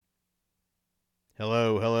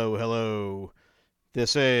Hello, hello, hello.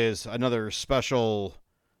 This is another special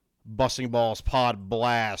Busting Balls Pod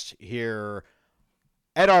Blast here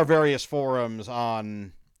at our various forums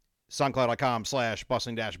on SoundCloud.com/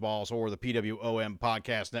 busting balls or the PWOM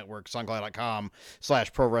podcast network, SoundCloud.com/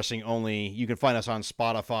 pro wrestling only. You can find us on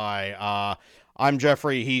Spotify. I'm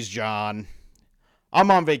Jeffrey, he's John.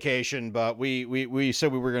 I'm on vacation, but we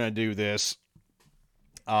said we were going to do this.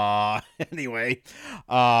 Anyway,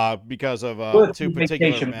 because of two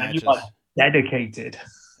particular vacation, man. You matches. are dedicated.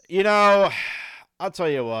 You know, I'll tell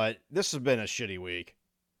you what, this has been a shitty week.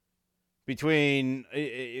 Between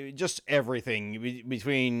just everything,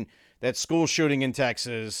 between that school shooting in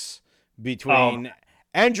Texas, between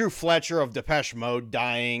Andrew Fletcher of Depeche Mode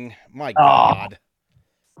dying, my God.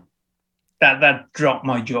 That dropped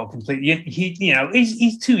my jaw completely.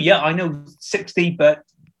 He's too young. I know 60, but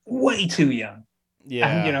way too young.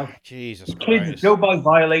 Yeah, And, Jesus kids Christ. go by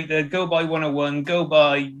Violator, go by 101, go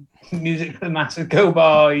by Music for the Masses, go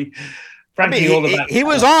by frankly all the he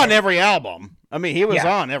was on every album. He was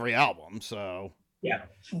on every album, so yeah.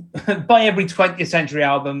 Buy every 20th century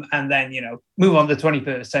album and then, move on to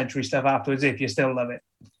 21st century stuff afterwards if you still love it.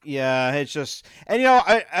 Yeah, it's just, and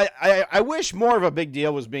I wish more of a big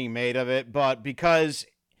deal was being made of it, but because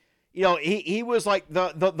he was like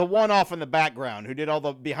the one off in the background who did all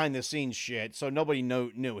the behind the scenes shit, so nobody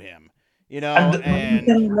knew him.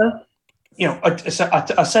 I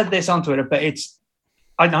said this on Twitter, but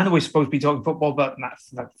I know we're supposed to be talking football, but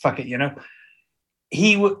fuck it,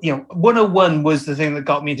 He 101 was the thing that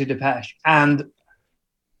got me into Depeche, and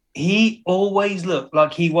he always looked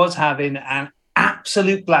like he was having an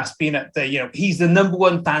absolute blast being up there. He's the number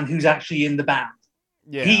one fan who's actually in the band.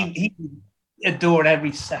 Yeah, he adored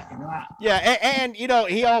every second of that. Yeah, and he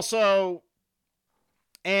also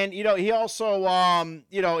he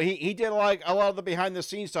did like a lot of the behind the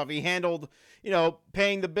scenes stuff. He handled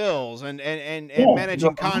paying the bills and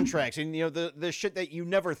managing contracts and the shit that you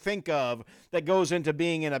never think of that goes into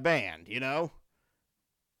being in a band.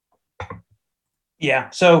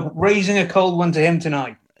 Yeah, so raising a cold one to him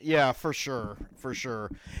tonight. Yeah, for sure.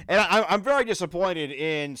 And I'm very disappointed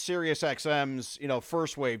in SiriusXM's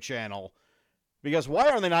first wave channel. Because why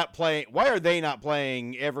are they not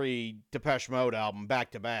playing every Depeche Mode album back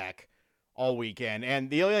to back all weekend? And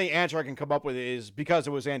the only answer I can come up with is because it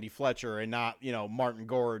was Andy Fletcher and not Martin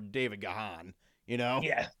Gore, David Gahan.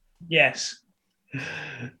 Yeah. Yes.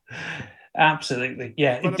 Absolutely.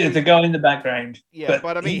 Yeah. But, the guy in the background. Yeah,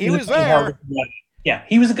 but he was there.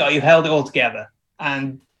 He was the guy who held it all together,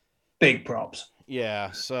 and big props. Yeah.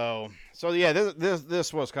 So yeah,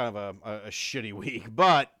 this was kind of a shitty week,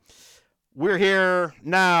 but we're here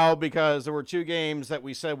now because there were two games that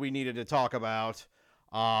we said we needed to talk about.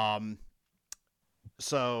 We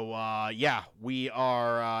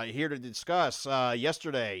are here to discuss.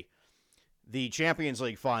 Yesterday, the Champions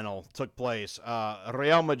League final took place.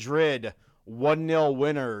 Real Madrid 1-0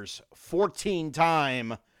 winners,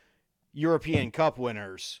 14-time European Cup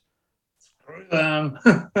winners.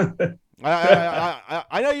 I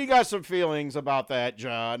know you got some feelings about that,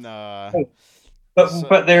 John.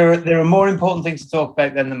 But there are more important things to talk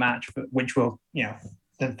about than the match, which will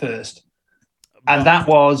than first, and that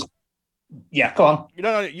was go on.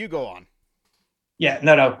 No, you go on.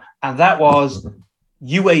 And that was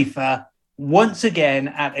UEFA once again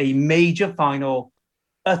at a major final,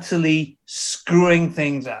 utterly screwing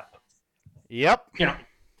things up. Yep.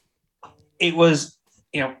 It was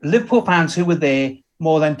Liverpool fans who were there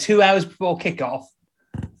more than 2 hours before kickoff.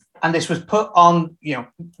 And this was put on,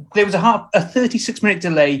 there was a 36-minute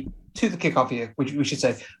delay to the kickoff here, which we should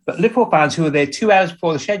say. But Liverpool fans who were there 2 hours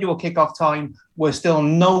before the scheduled kickoff time were still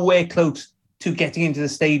nowhere close to getting into the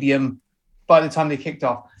stadium by the time they kicked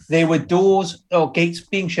off. There were doors or gates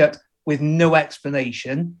being shut with no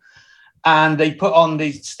explanation. And they put on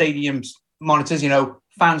the stadium's monitors,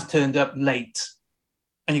 fans turned up late.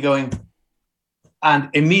 And you're going, and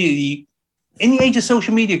immediately, in the age of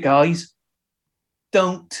social media, guys,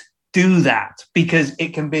 don't do that because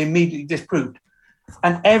it can be immediately disproved.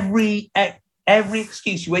 And every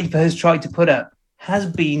excuse UEFA has tried to put up has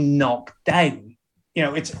been knocked down.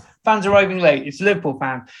 It's fans arriving late. It's Liverpool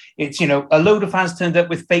fans. It's, a load of fans turned up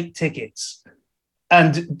with fake tickets.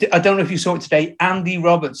 And I don't know if you saw it today, Andy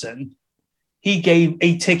Robertson, he gave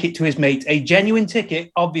a ticket to his mate, a genuine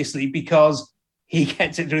ticket, obviously, because he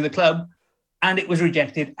gets it through the club, and it was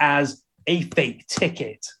rejected as a fake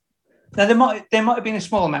ticket. Now, there might have been a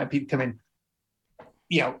small amount of people coming,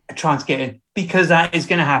 trying to get in, because that is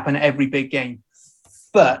going to happen at every big game.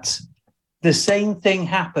 But the same thing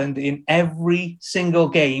happened in every single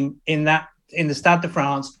game in the Stade de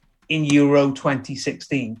France in Euro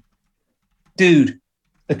 2016. dude,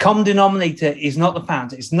 the common denominator is not the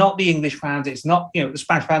fans. It's not the English fans. It's not, the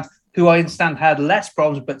Spanish fans, who I understand had less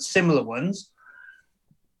problems, but similar ones.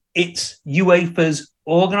 It's UEFA's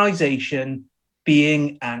organisation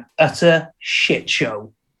being an utter shit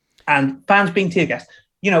show and fans being tear gassed.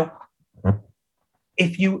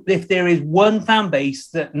 If there is one fan base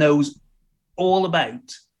that knows all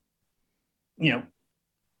about,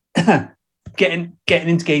 getting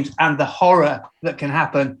into games and the horror that can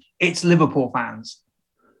happen, it's Liverpool fans.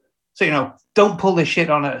 So, don't pull this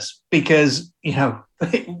shit on us because, you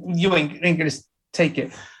ain't going to take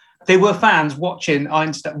it. There were fans watching. I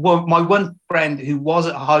understand. Well, my one friend who was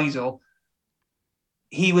at Heysel,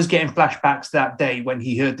 he was getting flashbacks that day when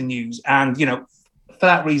he heard the news. And, for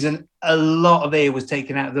that reason, a lot of air was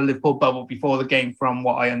taken out of the Liverpool bubble before the game from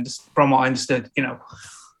what I understood.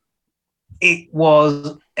 It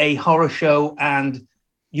was a horror show and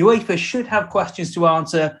UEFA should have questions to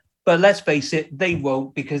answer. But let's face it, they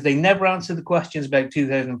won't because they never answered the questions about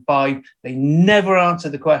 2005. They never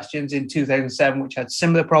answered the questions in 2007, which had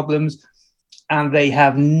similar problems. And they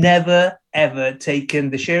have never, ever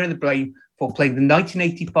taken the share of the blame for playing the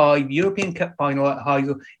 1985 European Cup final at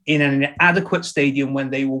Heysel in an inadequate stadium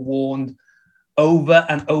when they were warned over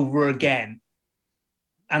and over again.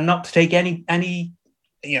 And not to take any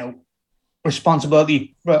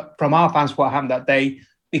responsibility from our fans for what happened that day,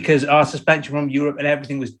 because our suspension from Europe and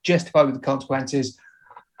everything was justified with the consequences.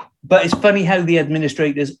 But it's funny how the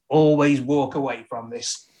administrators always walk away from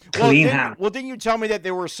this clean hand. Well, didn't you tell me that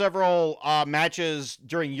there were several matches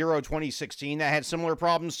during Euro 2016 that had similar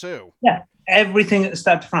problems too? Yeah, everything at the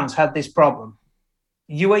Stade de France had this problem.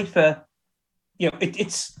 UEFA,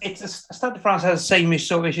 it's Stade de France has the same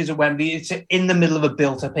sort of issues at Wembley. It's in the middle of a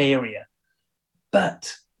built-up area.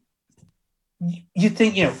 But you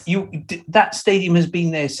think, that stadium has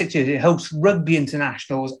been there 6 years. It hosts rugby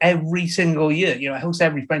internationals every single year. It hosts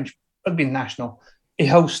every French rugby international. It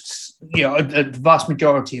hosts, a vast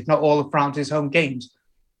majority, if not all of France's home games.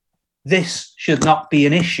 This should not be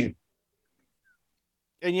an issue.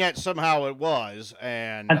 And yet somehow it was.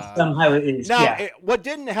 And somehow it is. Now, what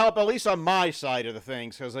didn't help, at least on my side of the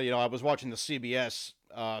things, because, I was watching the CBS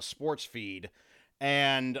sports feed,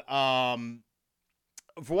 and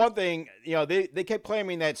for one thing, they kept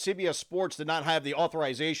claiming that CBS Sports did not have the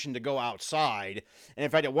authorization to go outside, and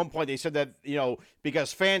in fact, at one point they said that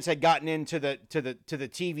because fans had gotten into the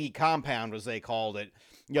TV compound, as they called it,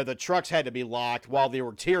 the trucks had to be locked while they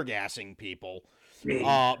were tear gassing people,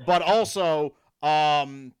 but also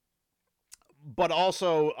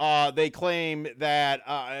they claim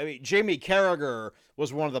that Jamie Carragher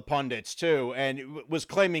was one of the pundits too, and was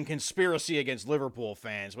claiming conspiracy against Liverpool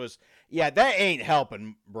fans. That ain't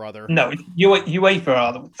helping, brother. No, UEFA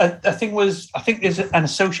are. I think there's an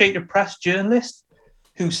Associated Press journalist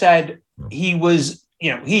who said he was,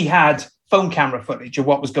 he had phone camera footage of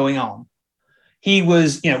what was going on. He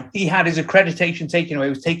was, he had his accreditation taken away,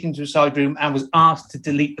 was taken to a side room and was asked to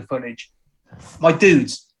delete the footage. My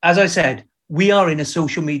dudes, as I said, we are in a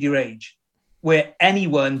social media age where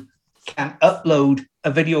anyone can upload a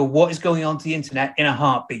video of what is going on to the internet in a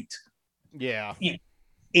heartbeat. Yeah.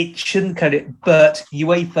 It shouldn't cut it, but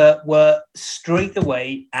UEFA were straight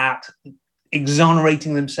away at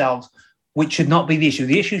exonerating themselves, which should not be the issue.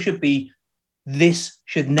 The issue should be this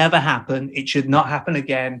should never happen. It should not happen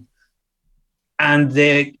again. And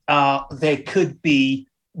there could be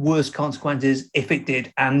worse consequences if it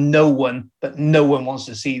did, and no one wants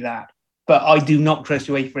to see that. But I do not trust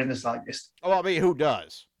UEFA in the slightest. Oh, I mean, who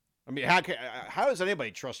does? I mean, how does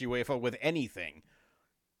anybody trust UEFA with anything?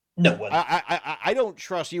 No one. I don't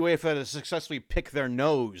trust UEFA to successfully pick their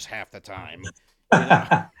nose half the time.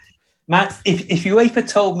 Matt, if UEFA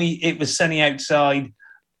told me it was sunny outside,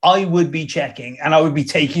 I would be checking and I would be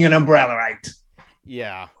taking an umbrella out.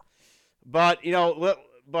 Yeah. But,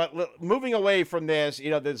 moving away from this,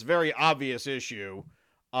 this very obvious issue,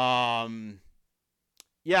 Real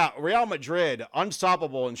Madrid,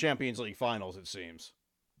 unstoppable in Champions League finals, it seems.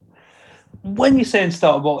 When you say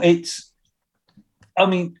unstoppable,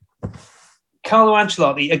 Carlo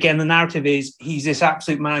Ancelotti, again, the narrative is he's this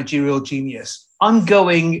absolute managerial genius. I'm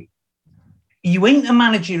going, you ain't a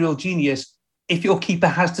managerial genius if your keeper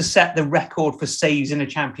has to set the record for saves in a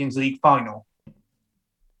Champions League final.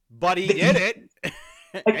 But he did it.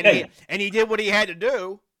 and he did what he had to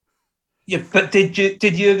do. Yeah, but did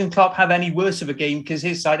Jurgen Klopp have any worse of a game because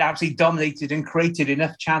his side absolutely dominated and created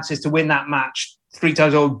enough chances to win that match 3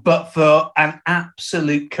 times over, but for an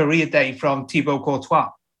absolute career day from Thibaut Courtois?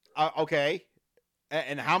 Okay.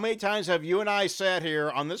 And how many times have you and I sat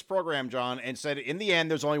here on this program, John, and said in the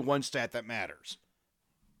end there's only one stat that matters?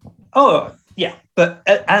 Oh yeah, but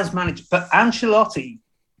as manager, but Ancelotti,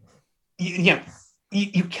 you know,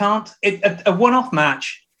 you can't. A one-off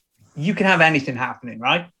match, you can have anything happening,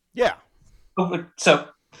 right? Yeah. So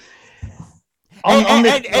on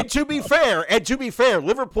this, And to be fair,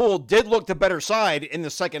 Liverpool did look the better side in the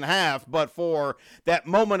second half, but for that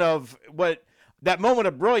moment of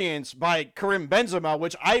brilliance by Karim Benzema,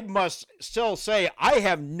 which I must still say I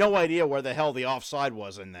have no idea where the hell the offside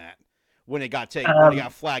was in that when it got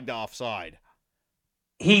flagged offside.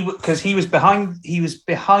 he was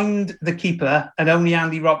behind the keeper, and only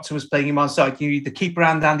Andy Robertson was playing him on side. You need the keeper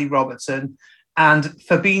and Andy Robertson, and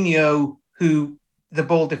Fabinho, who the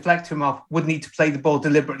ball deflected him off, would need to play the ball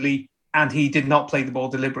deliberately, and he did not play the ball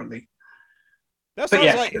deliberately. That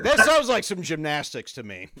sounds like some gymnastics to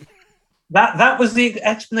me. That was the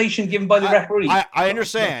explanation given by the referee. I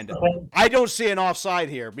understand. I don't see an offside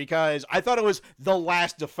here because I thought it was the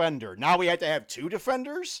last defender. Now we have to have two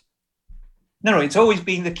defenders? No, it's always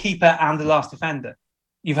been the keeper and the last defender.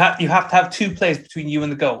 You have to have two players between you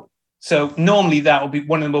and the goal. So normally that will be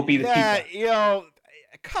one of them will be the keeper.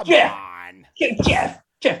 Come on.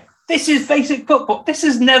 Jeff, this is basic football. This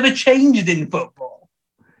has never changed in football.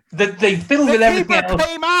 They fiddle with everything else. The keeper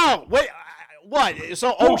came out. Wait, what?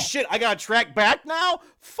 So, shit, I got to track back now?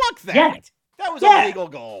 Fuck that. Yeah. That was a legal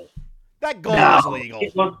goal. That goal was legal.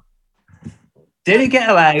 Did it get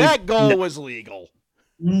allowed? That goal was legal.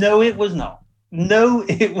 No, it was not. No,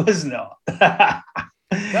 it was not. That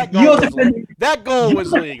goal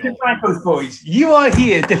was legal. Franco's boys. You are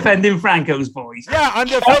here defending Franco's boys. Yeah, I'm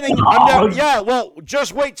defending. Well,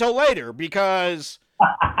 just wait till later because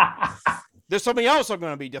there's something else I'm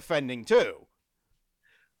going to be defending too.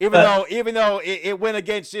 Even though it went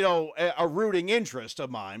against a rooting interest of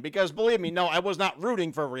mine, because believe me, no, I was not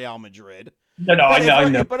rooting for Real Madrid. No, I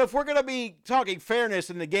know. But if we're going to be talking fairness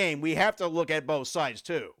in the game, we have to look at both sides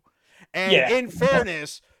too. And in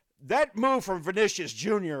fairness, that move from Vinicius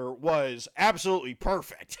Jr. was absolutely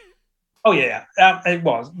perfect. Oh yeah, it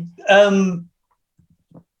was.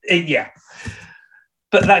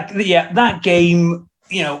 But that game,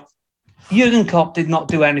 Jurgen Klopp did not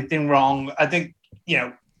do anything wrong. I think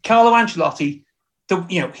Carlo Ancelotti,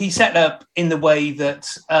 he set up in the way that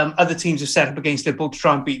other teams have set up against Liverpool to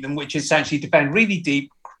try and beat them, which is essentially defend really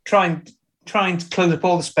deep, trying to close up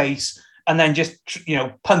all the space, and then just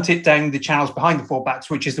punt it down the channels behind the fullbacks,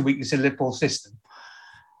 which is the weakness in Liverpool's system.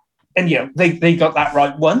 And they got that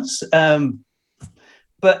right once.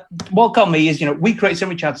 But what got me is we create so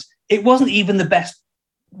many chances. It wasn't even the best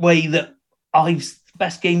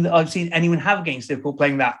game that I've seen anyone have against Liverpool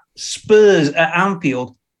playing that. Spurs at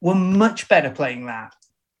Anfield were much better playing that.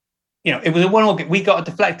 It was a 1-1 game. We got a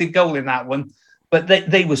deflected goal in that one, but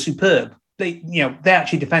they were superb. They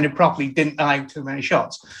actually defended properly, didn't allow too many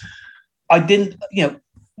shots. I didn't,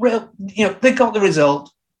 they got the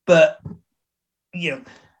result, but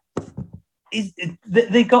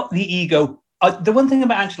they got the ego. The one thing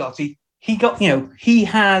about Ancelotti, he got them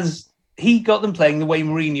playing the way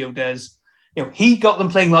Mourinho does. He got them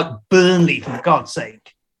playing like Burnley, for God's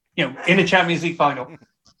sake. In a Champions League final,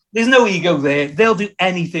 there's no ego there. They'll do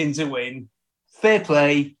anything to win. Fair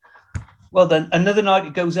play. Well done. Another night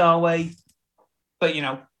it goes our way, but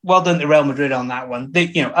well done to Real Madrid on that one. They,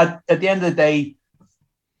 at the end of the day,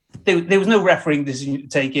 there was no refereeing decision to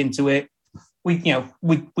take into it. We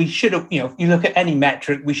should have. You look at any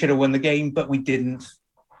metric, we should have won the game, but we didn't.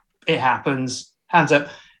 It happens. Hands up.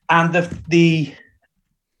 And the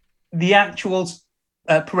actual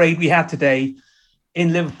parade we had today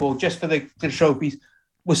in Liverpool, just for the trophies,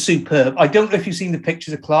 was superb. I don't know if you've seen the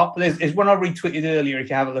pictures of Klopp. There's one I retweeted earlier. If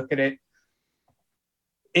you have a look at it,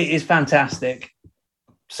 it is fantastic.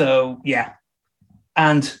 So yeah,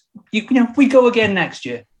 and we go again next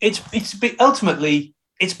year. Ultimately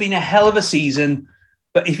it's been a hell of a season,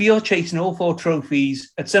 but if you're chasing all 4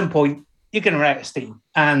 trophies, at some point you're going to run out of steam.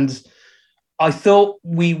 And I thought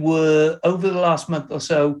we were, over the last month or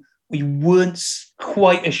so, we weren't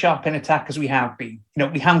quite as sharp in attack as we have been.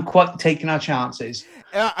 We haven't quite taken our chances.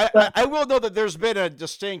 I will know that there's been a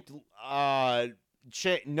distinct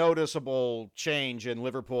noticeable change in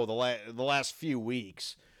Liverpool the last few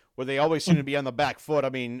weeks, where they always seem to be on the back foot. I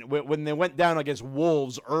mean, when they went down against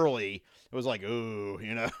Wolves early, it was like, ooh,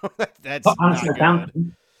 that's not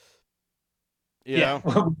good.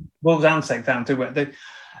 Wolves and Southampton.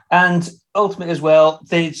 And ultimately as well,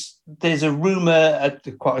 there's a rumour,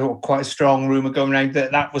 quite a strong rumour going around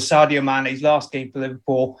that was Sadio Mane's last game for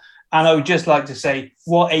Liverpool. And I would just like to say,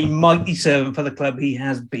 what a mighty servant for the club he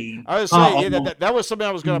has been. I was saying that was something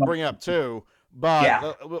I was going to bring up too.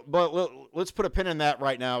 But let's put a pin in that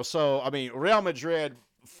right now. So, I mean, Real Madrid,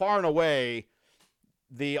 far and away,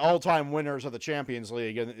 the all-time winners of the Champions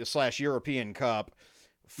League / European Cup.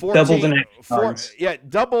 14, Double the next times. Yeah,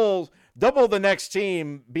 double the next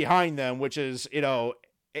team behind them, which is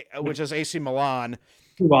AC Milan.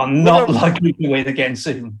 You are not likely to win again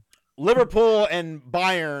soon. Liverpool and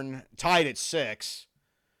Bayern tied at 6.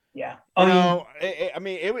 Yeah,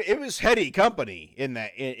 it was heady company in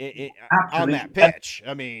that on that pitch.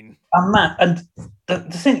 And the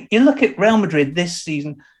thing, you look at Real Madrid this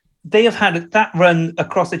season, they have had that run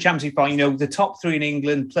across the Champions League final. The top 3 in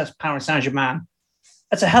England plus Paris Saint-Germain.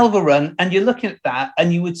 That's a hell of a run, and you're looking at that,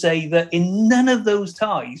 and you would say that in none of those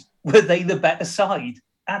ties were they the better side.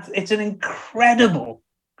 It's an incredible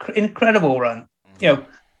run.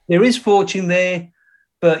 There is fortune there,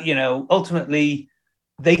 but ultimately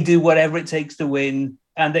they do whatever it takes to win.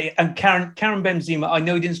 And Karim Benzema, I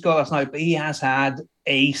know he didn't score last night, but he has had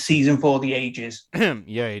a season for the ages.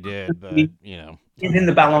 Yeah, he did. But he's in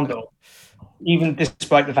the Ballon d'Or, even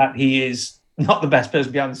despite the fact he is not the best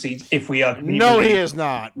person behind the scenes. If we are, no, he is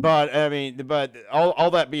not. But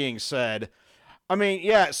all that being said,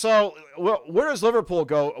 So, where does Liverpool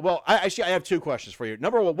go? Well, I have 2 questions for you.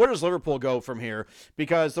 Number 1, where does Liverpool go from here?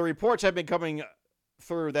 Because the reports have been coming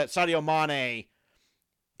through that Sadio Mane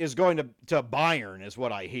is going to Bayern, is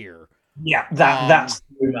what I hear. Yeah, that's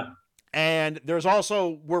the rumor. And there's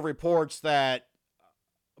also were reports that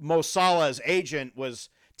Mo Salah's agent was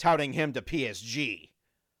touting him to PSG.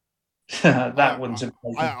 That wouldn't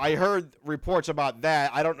surprise me. I heard reports about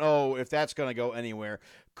that. I don't know if that's going to go anywhere.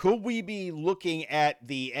 Could we be looking at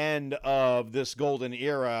the end of this golden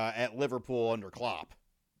era at Liverpool under Klopp?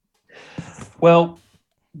 Well,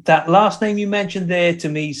 that last name you mentioned there to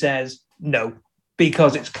me says no,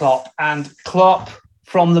 because it's Klopp. And Klopp,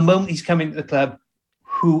 from the moment he's come into the club,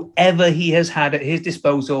 whoever he has had at his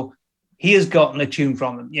disposal, he has gotten a tune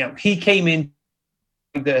from them. He came in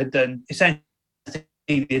that had done essentially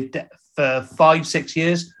for 5-6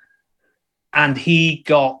 years, and he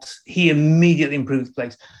immediately improved the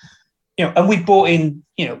place. And we brought in,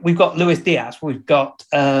 we've got Luis Diaz, we've got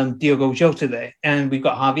Diogo Jota there, and we've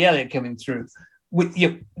got Harvey Elliott coming through.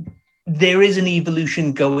 There is an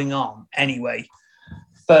evolution going on anyway,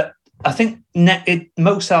 but I think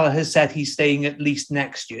Mo Salah has said he's staying at least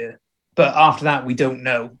next year, but after that we don't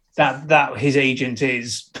know. That his agent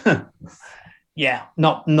is,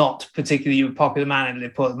 not particularly a popular man in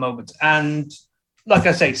Liverpool at the moment. And like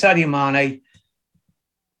I say, Sadio Mane,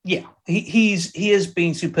 he has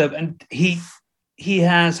been superb, and he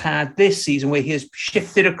has had this season where he has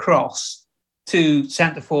shifted across to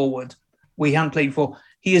centre forward. We hadn't played before.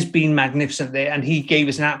 He has been magnificent there, and he gave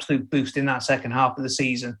us an absolute boost in that second half of the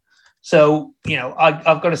season. So,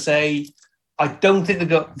 I've got to say, I don't think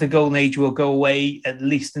the golden age will go away, at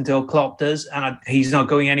least until Klopp does, and he's not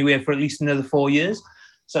going anywhere for at least another 4 years.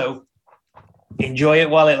 So enjoy it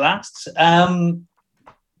while it lasts.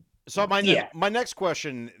 So my next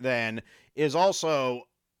question then is also,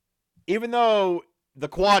 even though the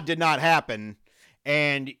quad did not happen,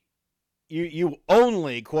 and you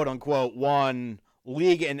only, quote unquote, won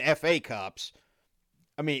league and FA Cups,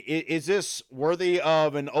 is this worthy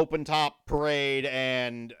of an open top parade,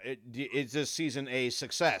 and is this season a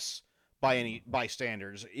success by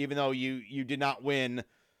standards, even though you did not win?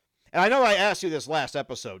 And I know I asked you this last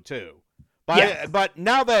episode too, but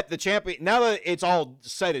now that it's all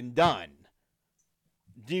said and done,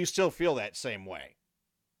 do you still feel that same way?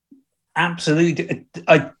 Absolutely.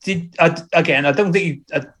 I don't think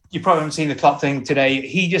you probably haven't seen the Klopp thing today.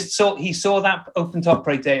 He saw that open top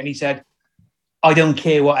parade day, and he said, I don't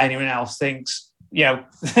care what anyone else thinks.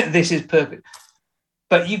 This is perfect.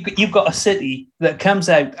 But you've got a City that comes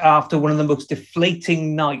out after one of the most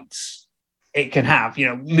deflating nights it can have,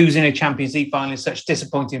 losing a Champions League final in such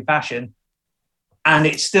disappointing fashion, and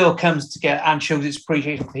it still comes together and shows its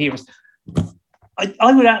appreciation for the heroes.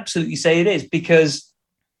 I would absolutely say it is, because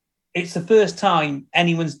it's the first time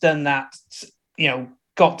anyone's done that,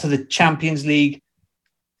 got to the Champions League,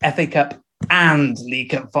 FA Cup, and League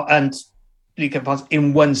Cup finals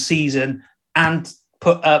in one season, and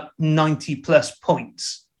put up 90 plus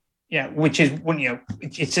points. Which is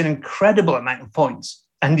it's an incredible amount of points,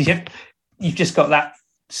 and you've just got that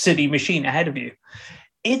City machine ahead of you.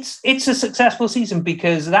 It's a successful season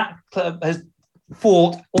because that club has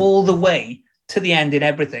fought all the way to the end in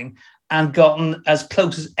everything and gotten as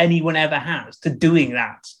close as anyone ever has to doing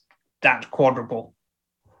that quadruple.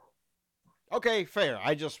 Okay, fair.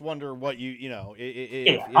 I just wonder what I'm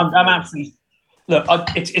absolutely. Look,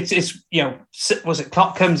 was it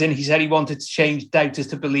Klopp comes in? He said he wanted to change doubters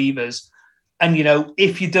to believers, and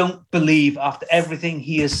if you don't believe after everything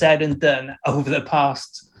he has said and done over the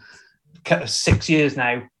past 6 years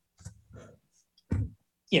now,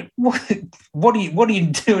 what are you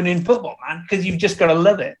doing in football, man? Because you've just got to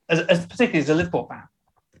love it, as particularly as a Liverpool fan.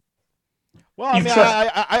 Well,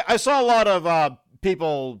 I saw a lot of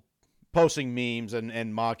people posting memes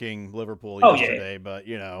and mocking Liverpool yesterday, but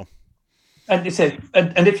And it said,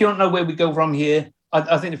 and if you don't know where we go from here,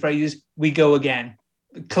 I think the phrase is "we go again."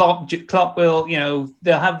 Klopp will,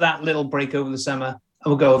 they'll have that little break over the summer, and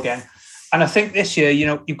we'll go again. And I think this year,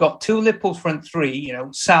 you've got two Liverpool's front three,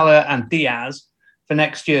 Salah and Diaz for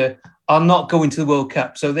next year are not going to the World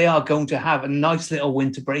Cup, so they are going to have a nice little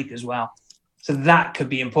winter break as well. So that could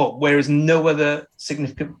be important. Whereas no other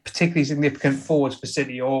particularly significant forwards for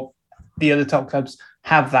City or the other top clubs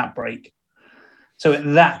have that break. So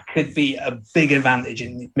that could be a big advantage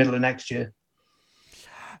in the middle of next year.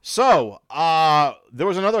 So there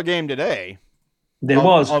was another game today. There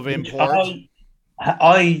was of import.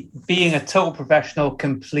 I, being a total professional,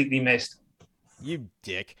 completely missed. You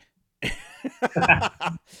dick.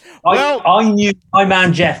 I knew my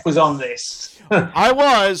man Jeff was on this. I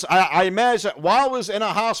was. I managed while I was in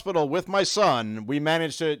a hospital with my son. We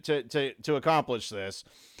managed to accomplish this.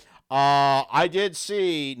 I did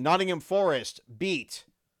see Nottingham Forest beat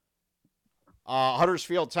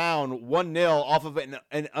Huddersfield Town 1-0 off of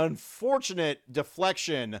an unfortunate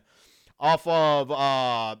deflection off of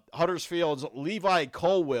Huddersfield's Levi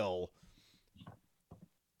Colwill.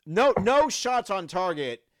 No shots on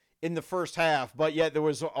target in the first half, but yet there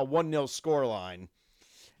was a 1-0 scoreline.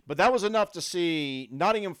 But that was enough to see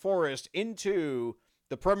Nottingham Forest into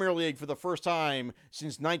the Premier League for the first time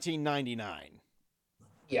since 1999.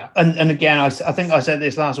 Yeah, and again, I think I said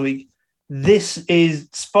this last week. This is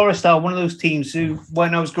Forest are one of those teams who,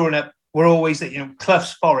 when I was growing up, were always that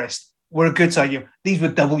Clough's Forest were a good side. These were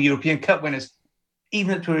double European Cup winners.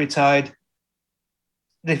 Even if they were retired,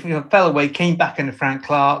 they fell away, came back under Frank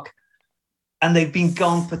Clark, and they've been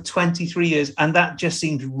gone for 23 years, and that just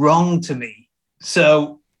seems wrong to me.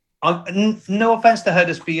 So, no offense to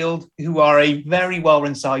Huddersfield, who are a very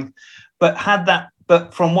well-run side, but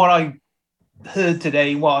from what I heard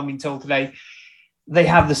today, what I've been told today, they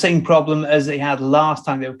have the same problem as they had last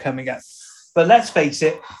time they were coming up. But let's face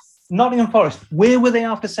it, Nottingham Forest, where were they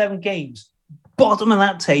after 7 games? Bottom of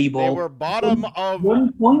that table. They were bottom of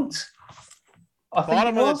 1 point.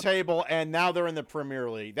 Bottom of the table, and now they're in the Premier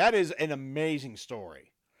League. That is an amazing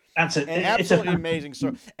story. That's an absolutely amazing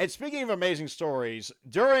story. And speaking of amazing stories,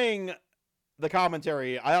 during the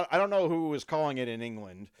commentary, I don't know who was calling it in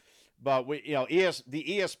England, but the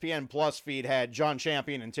ESPN Plus feed had John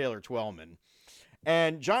Champion and Taylor Twellman.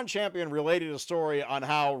 And John Champion related a story on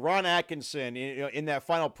how Ron Atkinson, in that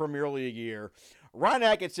final Premier League year, Ron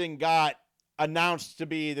Atkinson got announced to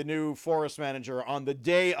be the new Forest manager on the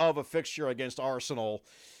day of a fixture against Arsenal.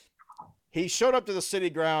 He showed up to the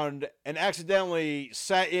City ground and accidentally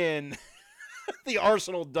sat in the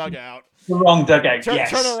Arsenal dugout. The wrong dugout,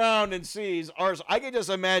 yes. Turn around and sees Arsenal. I can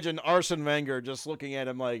just imagine Arsene Wenger just looking at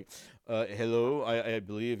him like, hello, I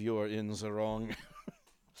believe you are in the wrong...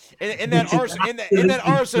 In that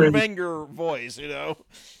Arsene Wenger voice,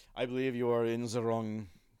 I believe you are in the wrong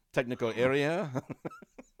technical area.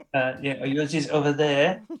 Yours is over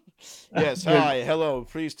there. Yes, hi, hello,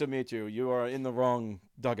 pleased to meet you. You are in the wrong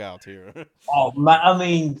dugout here. Oh, man, I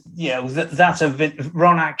mean, that's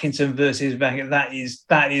Ron Atkinson versus Wenger. That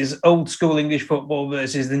is old school English football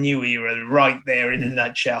versus the new era, right there in a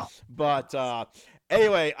nutshell. But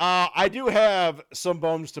anyway, I do have some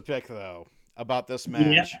bones to pick though about this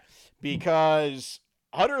match because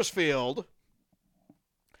Huddersfield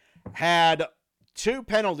had 2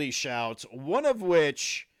 penalty shouts, one of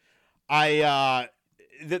which the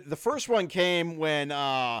first one came when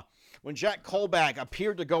Jack Colback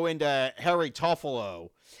appeared to go into Harry Toffolo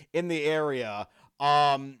in the area.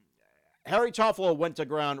 Harry Toffolo went to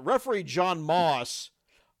ground. Referee John Moss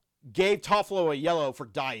gave Toffolo a yellow for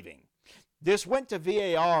diving. This went to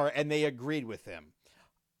VAR and they agreed with him.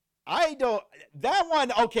 That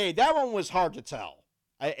one was hard to tell.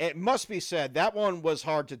 It must be said, that one was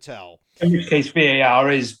hard to tell. In which case,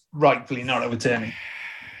 VAR is rightfully not overturning.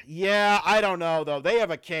 Yeah, I don't know, though. They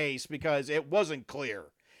have a case because it wasn't clear.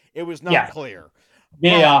 It was not clear.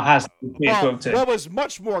 VAR has to be clear to overturn. What was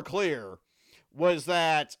much more clear was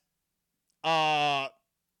that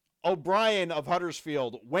O'Brien of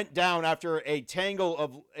Huddersfield went down after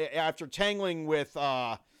tangling with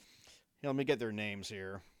let me get their names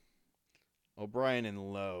here. O'Brien and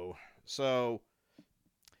Lowe. So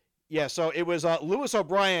it was Lewis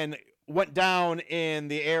O'Brien went down in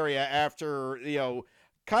the area after,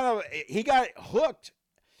 he got hooked.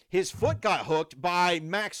 His foot got hooked by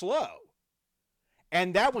Max Lowe.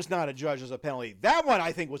 And that was not adjudged as a penalty. That one,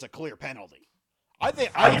 I think, was a clear penalty.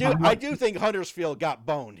 I do think Huddersfield got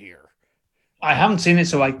boned here. I haven't seen it,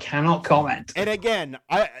 so I cannot comment. And again,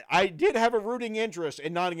 I did have a rooting interest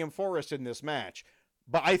in Nottingham Forest in this match,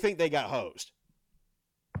 but I think they got hosed.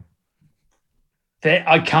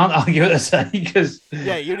 I can't argue with that because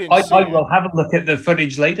you didn't. I will have a look at the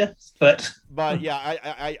footage later, but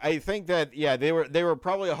yeah, I think that they were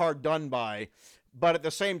probably hard done by, but at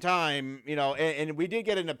the same time, and we did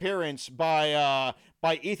get an appearance by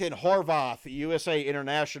Ethan Horvath, USA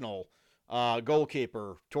international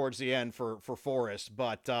goalkeeper, towards the end for Forest.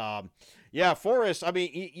 But Forest. I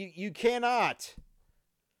mean, you cannot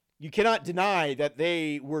deny that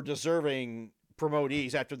they were deserving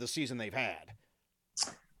promotees after the season they've had.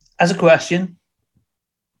 As a question,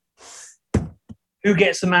 who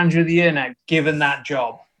gets the manager of the year now, given that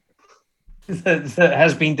job that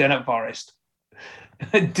has been done at Forest?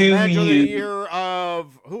 Manager of the year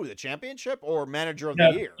of who? The championship or manager of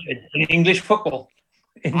the year? In English football.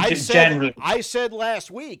 Generally. I said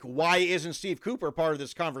last week, why isn't Steve Cooper part of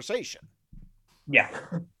this conversation? Yeah,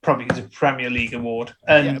 probably it's a Premier League award.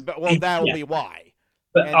 That'll be why.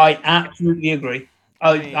 But I absolutely agree.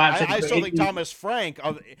 I still think Thomas Frank.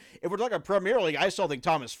 If we're talking Premier League, I still think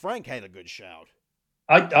Thomas Frank had a good shout.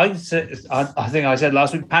 I think I said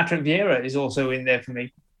last week Patrick Vieira is also in there for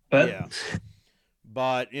me. But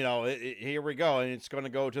here we go, and it's going to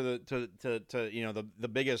go to the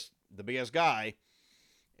biggest guy,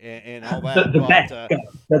 and all that.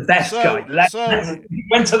 The best guy. So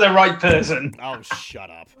went to the right person. Oh, shut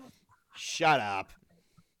up.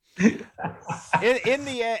 in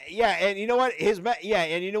the and you know what his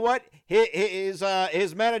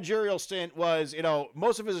managerial stint was,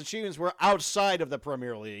 most of his achievements were outside of the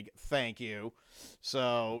Premier League. Thank you.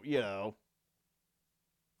 So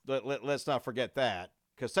let's not forget that,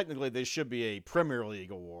 because technically this should be a Premier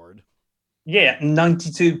League award.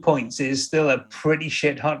 92 points is still a pretty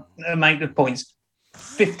shit hot amount of points.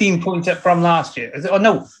 15 points up from last year.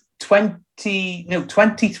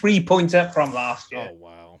 23 points up from last year. Oh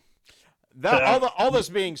wow. All this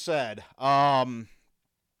being said,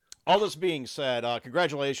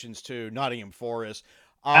 congratulations to Nottingham Forest.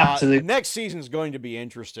 Absolutely. Next season is going to be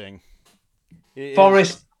interesting.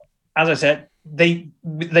 Forest, as I said, they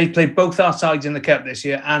played both our sides in the cup this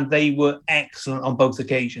year, and they were excellent on both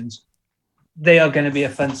occasions. They are going to be a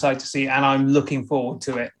fun side to see, and I'm looking forward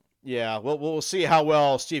to it. Yeah, we'll see how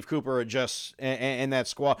well Steve Cooper adjusts in that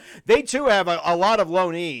squad. They too have a lot of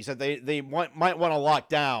loanees that they might want to lock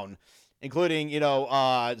down, including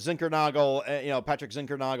Zinkernagel, Patrick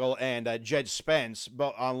Zinkernagel and Jed Spence,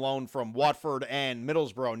 both on loan from Watford and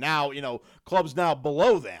Middlesbrough. Now clubs now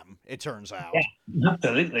below them, it turns out. Yeah,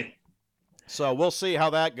 absolutely. So we'll see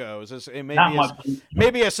how that goes. It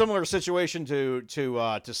may be a similar situation to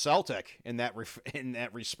Celtic in that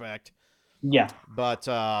respect. Yeah. But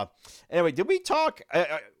anyway, did we talk?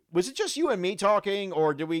 Was it just you and me talking,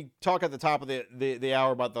 or did we talk at the top of the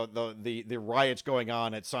hour about the riots going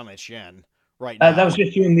on at Saint-Etienne right now? That was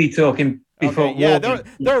just you and me talking before. Okay. Yeah, there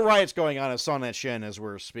are riots going on at Saint-Etienne as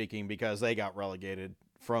we're speaking, because they got relegated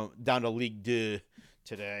down to Ligue 2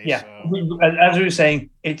 today. Yeah, so. As we were saying,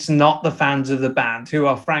 it's not the fans of the band who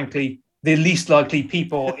are, frankly, the least likely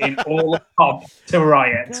people in all of pop to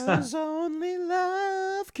riot. 'Cause only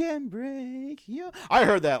love can break you. I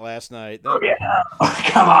heard that last night.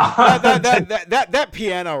 Come on. That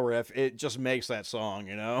piano riff, it just makes that song,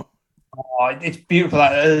 Oh, it's beautiful.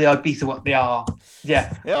 That early Ibiza, what they are.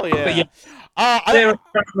 Yeah. Hell yeah. But they're a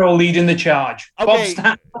role leading the charge. Okay.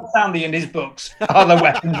 Bob Stanley and his books are the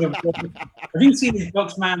weapons of war. Have you seen his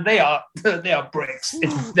books, man? They are bricks.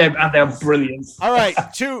 They're brilliant. All right,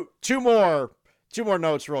 two more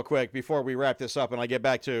notes real quick before we wrap this up and I get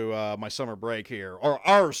back to my summer break here, or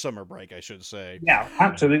our summer break, I should say. Yeah,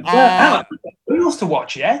 absolutely. Wales to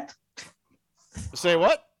watch yet? Say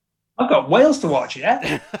what? I've got Wales to watch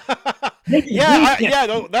yet.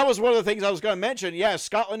 That was one of the things I was going to mention. Yeah,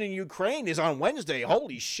 Scotland and Ukraine is on Wednesday.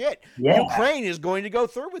 Holy shit. Yeah. Ukraine is going to go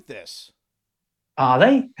through with this. Are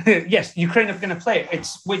they? Yes, Ukraine are going to play it.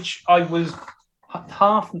 Which I was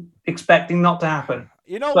half expecting not to happen.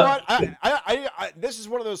 You know what? I this is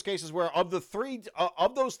one of those cases where of those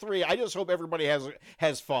three, I just hope everybody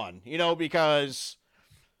has fun. Because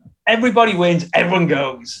everybody wins, everyone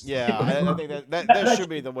goes. Yeah, I think that should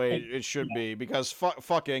be the way it should be, because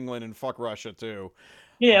fuck England and fuck Russia too.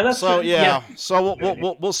 Yeah, that's so. Yeah, so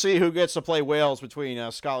we'll see who gets to play Wales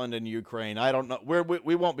between Scotland and Ukraine. I don't know.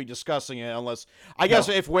 We won't be discussing it unless guess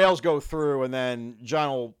if Wales go through, and then John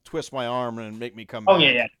will twist my arm and make me come back. Oh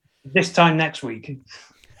yeah. This time next week.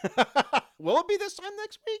 Will it be this time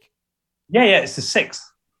next week? Yeah, it's the 6th.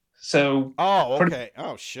 So. Oh, okay.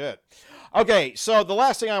 Oh shit. Okay, so the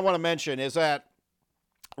last thing I want to mention is that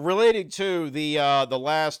relating to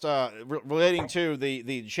relating to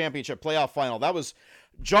the championship playoff final, that was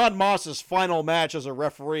John Moss's final match as a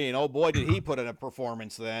referee, and oh boy, did he put in a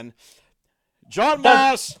performance then. John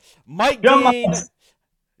Moss, Mike Dean,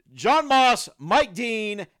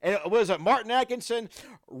 and was it Martin Atkinson?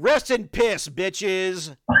 Rest in piss,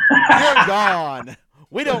 bitches. You're gone.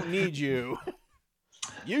 We don't need you.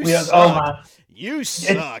 You sucked. You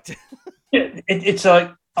sucked. It's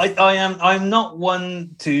like I'm not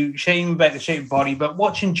one to shame about the shape of body, but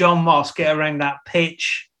watching John Moss get around that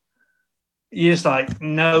pitch, you're just like,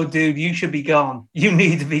 no, dude, you should be gone. You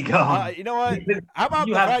need to be gone. You know what? How about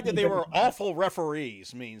the fact that they were awful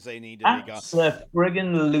referees means they need to be gone?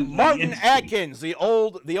 Friggin' Martin Atkins, the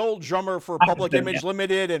old drummer for Public Image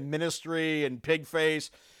Limited and Ministry and Pigface,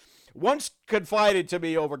 once confided to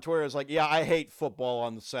me over Twitter, it's like, yeah, I hate football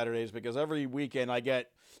on the Saturdays because every weekend I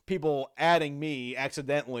get people adding me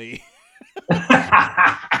accidentally.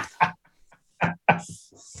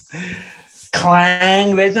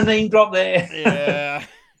 Clang, there's a name drop there. Yeah,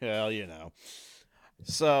 well, you know.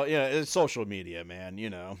 So, yeah, it's social media, man, you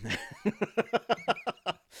know.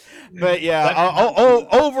 But yeah,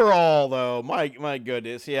 overall though, my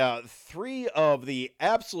goodness, yeah, 3 of the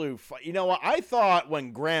absolute. You know what? I thought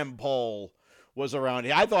when Graham Poll was around,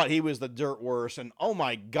 I thought he was the dirt worst, and oh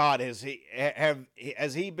my God, has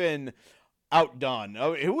he been outdone?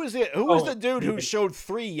 Oh, who was it? Who was the dude who showed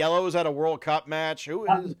 3 yellows at a World Cup match? Who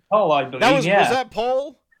is Poll? I believe was that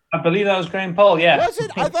Poll? I believe that was Graham Poll. Yeah. Was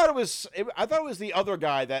it? I thought it was the other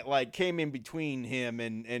guy that like came in between him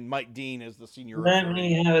and Mike Dean as the senior referee. Let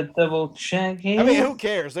me have a double check here. I mean, who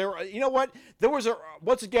cares? You know what? There was a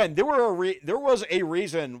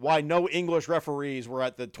reason why no English referees were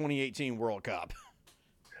at the 2018 World Cup.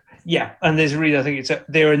 Yeah, and there's a reason. I think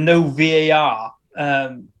there are no VAR.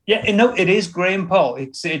 It is Graham Poll.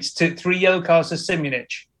 It's 3 yellow cards to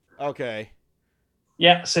Simunic. Okay.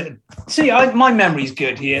 Yeah, see, my memory's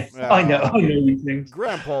good here. I know these things.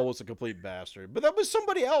 Graham Poll was a complete bastard, but that was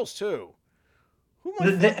somebody else too.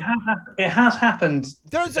 It has happened.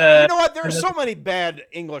 There's, you know what? There are so many bad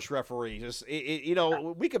English referees. You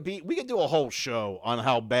know, we could do a whole show on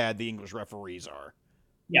how bad the English referees are.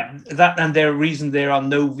 Yeah, that and the reason there are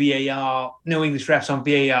no VAR, no English refs on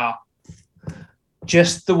VAR.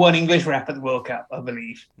 Just the one English rep at the World Cup, I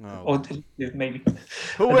believe. Oh. Or maybe.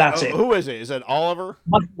 That's it. Who is it? Is it Oliver?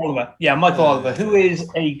 Michael Oliver. Yeah, Michael Oliver, who is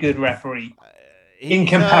a good referee in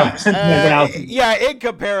comparison to everyone else. Yeah, in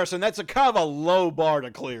comparison. That's a kind of a low bar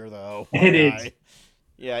to clear, though. It is.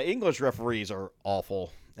 Yeah, English referees are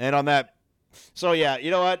awful. And on that, so yeah,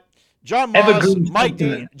 you know what? John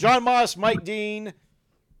Moss, Mike Dean,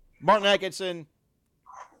 Martin Atkinson,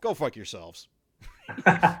 go fuck yourselves.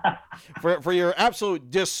 for your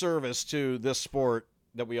absolute disservice to this sport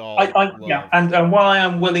that we all love. Yeah, and while I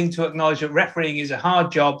am willing to acknowledge that refereeing is a hard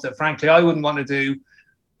job that frankly I wouldn't want to do,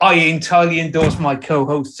 I entirely endorse my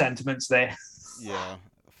co-host sentiments there. Yeah,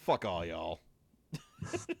 fuck all y'all.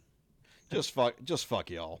 just fuck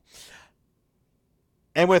y'all.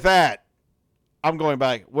 And with that, I'm going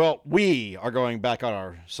back. Well, we are going back on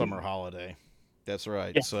our summer holiday. That's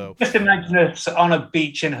right. Yeah. So just imagine us on a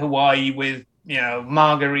beach in Hawaii with, you know,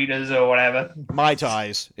 margaritas or whatever. Mai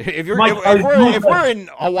Tais. If we're in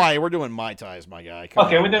Hawaii, we're doing Mai Tais, my guy.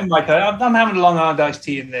 We're doing Mai Tai. I'm having a Long Island iced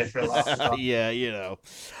tea in there for a while. Yeah, you know.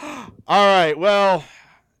 All right. Well,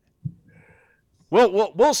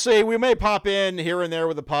 we'll see. We may pop in here and there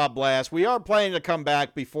with the Podblast. We are planning to come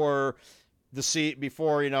back before the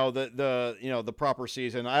proper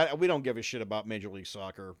season. We don't give a shit about Major League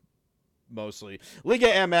Soccer. Mostly, Liga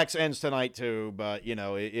MX ends tonight too, but you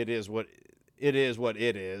know it is what it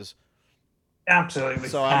is. Absolutely.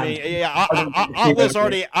 So I mean, yeah,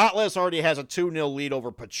 Atlas already has a 2-0 lead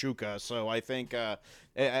over Pachuca. So I think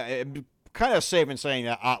I'm kind of safe in saying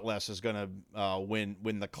that Atlas is going to win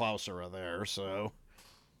the Clausura there. So,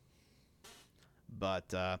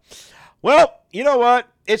 but well, you know what?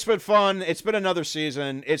 It's been fun. It's been another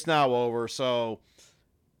season. It's now over. So.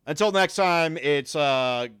 Until next time, it's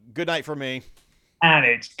good night from me. And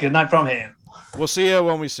it's good night from him. We'll see you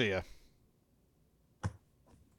when we see you.